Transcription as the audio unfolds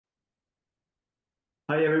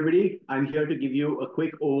Hi, everybody. I'm here to give you a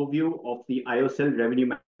quick overview of the Aiosell revenue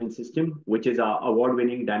management system, which is our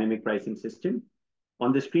award-winning dynamic pricing system.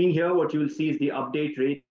 On the screen here, what you'll see is the update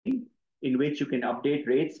rate, in which you can update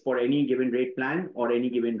rates for any given rate plan or any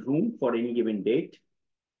given room for any given date.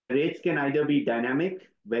 Rates can either be dynamic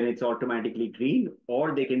when it's automatically green,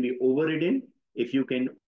 or they can be overridden if you can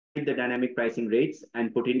hit the dynamic pricing rates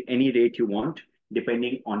and put in any rate you want,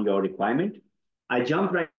 depending on your requirement. I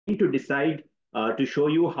jump right in to decide to show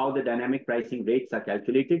you how the dynamic pricing rates are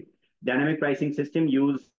calculated. Dynamic pricing system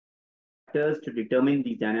use factors to determine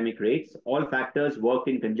these dynamic rates. All factors work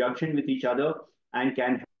in conjunction with each other and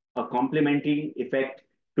can have a complementing effect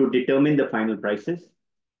to determine the final prices.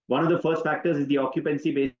 One of the first factors is the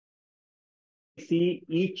occupancy base. See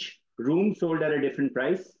each room sold at a different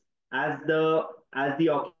price. As the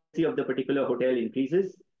occupancy of the particular hotel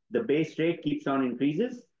increases, the base rate keeps on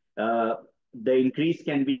increases. The increase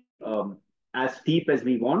can be as steep as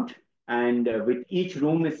we want, and with each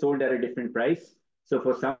room is sold at a different price. So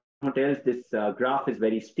for some hotels, this graph is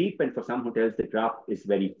very steep, and for some hotels, the graph is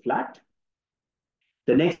very flat.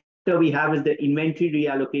 The next factor we have is the inventory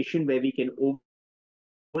reallocation, where we can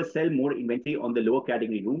oversell more inventory on the lower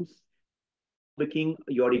category rooms, booking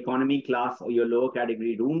your economy class or your lower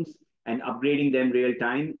category rooms and upgrading them real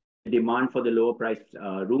time. The demand for the lower priced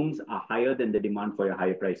rooms are higher than the demand for your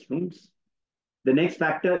higher priced rooms. The next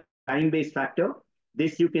factor, time-based factor.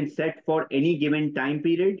 This you can set for any given time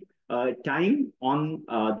period, time on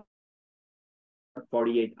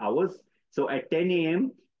 48 hours. So at 10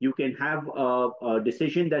 a.m., you can have a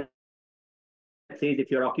decision that says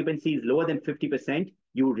if your occupancy is lower than 50%,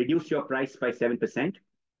 you reduce your price by 7%.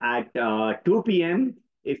 At 2 p.m.,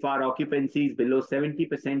 if our occupancy is below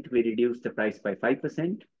 70%, we reduce the price by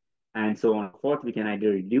 5%. And so on and so forth. We can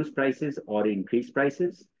either reduce prices or increase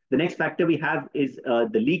prices. The next factor we have is the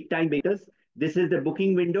lead time basis. This is the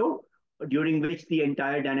booking window during which the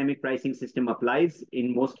entire dynamic pricing system applies.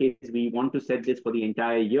 In most cases, we want to set this for the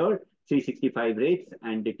entire year, 365 rates,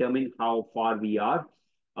 and determine how far we are.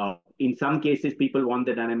 In some cases, people want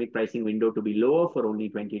the dynamic pricing window to be lower for only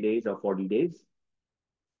 20 days or 40 days.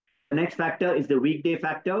 The next factor is the weekday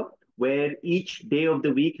factor, where each day of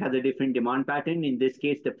the week has a different demand pattern. In this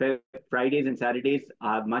case, the Fridays and Saturdays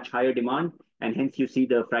are much higher demand, and hence you see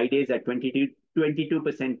the Fridays at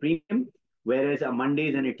 22% premium, whereas a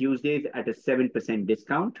Mondays and a Tuesdays at a 7%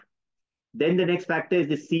 discount. Then the next factor is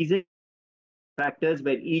the season factors,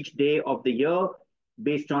 where each day of the year,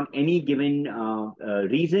 based on any given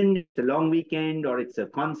reason, it's a long weekend or it's a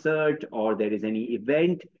concert or there is any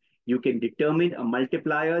event, you can determine a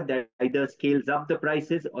multiplier that either scales up the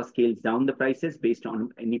prices or scales down the prices based on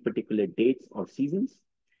any particular dates or seasons.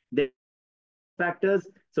 The factors,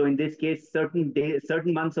 so in this case, certain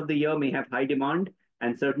months of the year may have high demand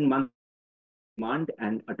and certain months demand,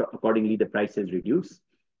 and accordingly the prices reduce.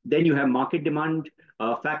 Then you have market demand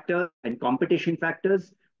factor and competition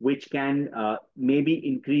factors, which can maybe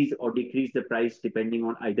increase or decrease the price depending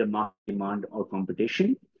on either market demand or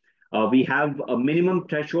competition. We have a minimum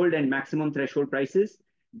threshold and maximum threshold prices.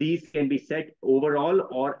 These can be set overall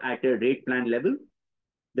or at a rate plan level.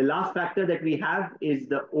 The last factor that we have is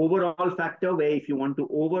the overall factor, where if you want to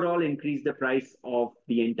overall increase the price of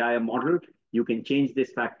the entire model, you can change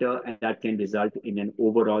this factor, and that can result in an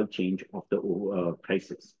overall change of the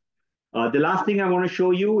prices. The last thing I want to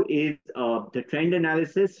show you is the trend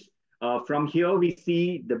analysis. From here, we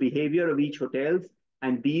see the behavior of each hotels,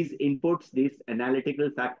 and these inputs, these analytical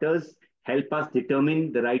factors, help us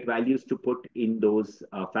determine the right values to put in those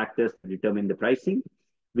factors to determine the pricing.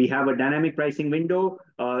 We have a dynamic pricing window,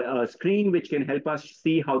 a screen which can help us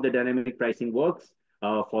see how the dynamic pricing works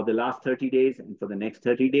for the last 30 days and for the next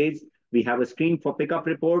 30 days. We have a screen for pickup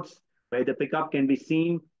reports, where the pickup can be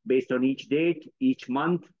seen based on each date, each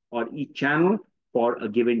month, or each channel for a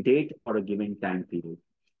given date or a given time period.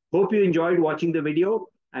 Hope you enjoyed watching the video,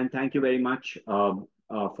 and thank you very much for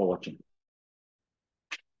watching.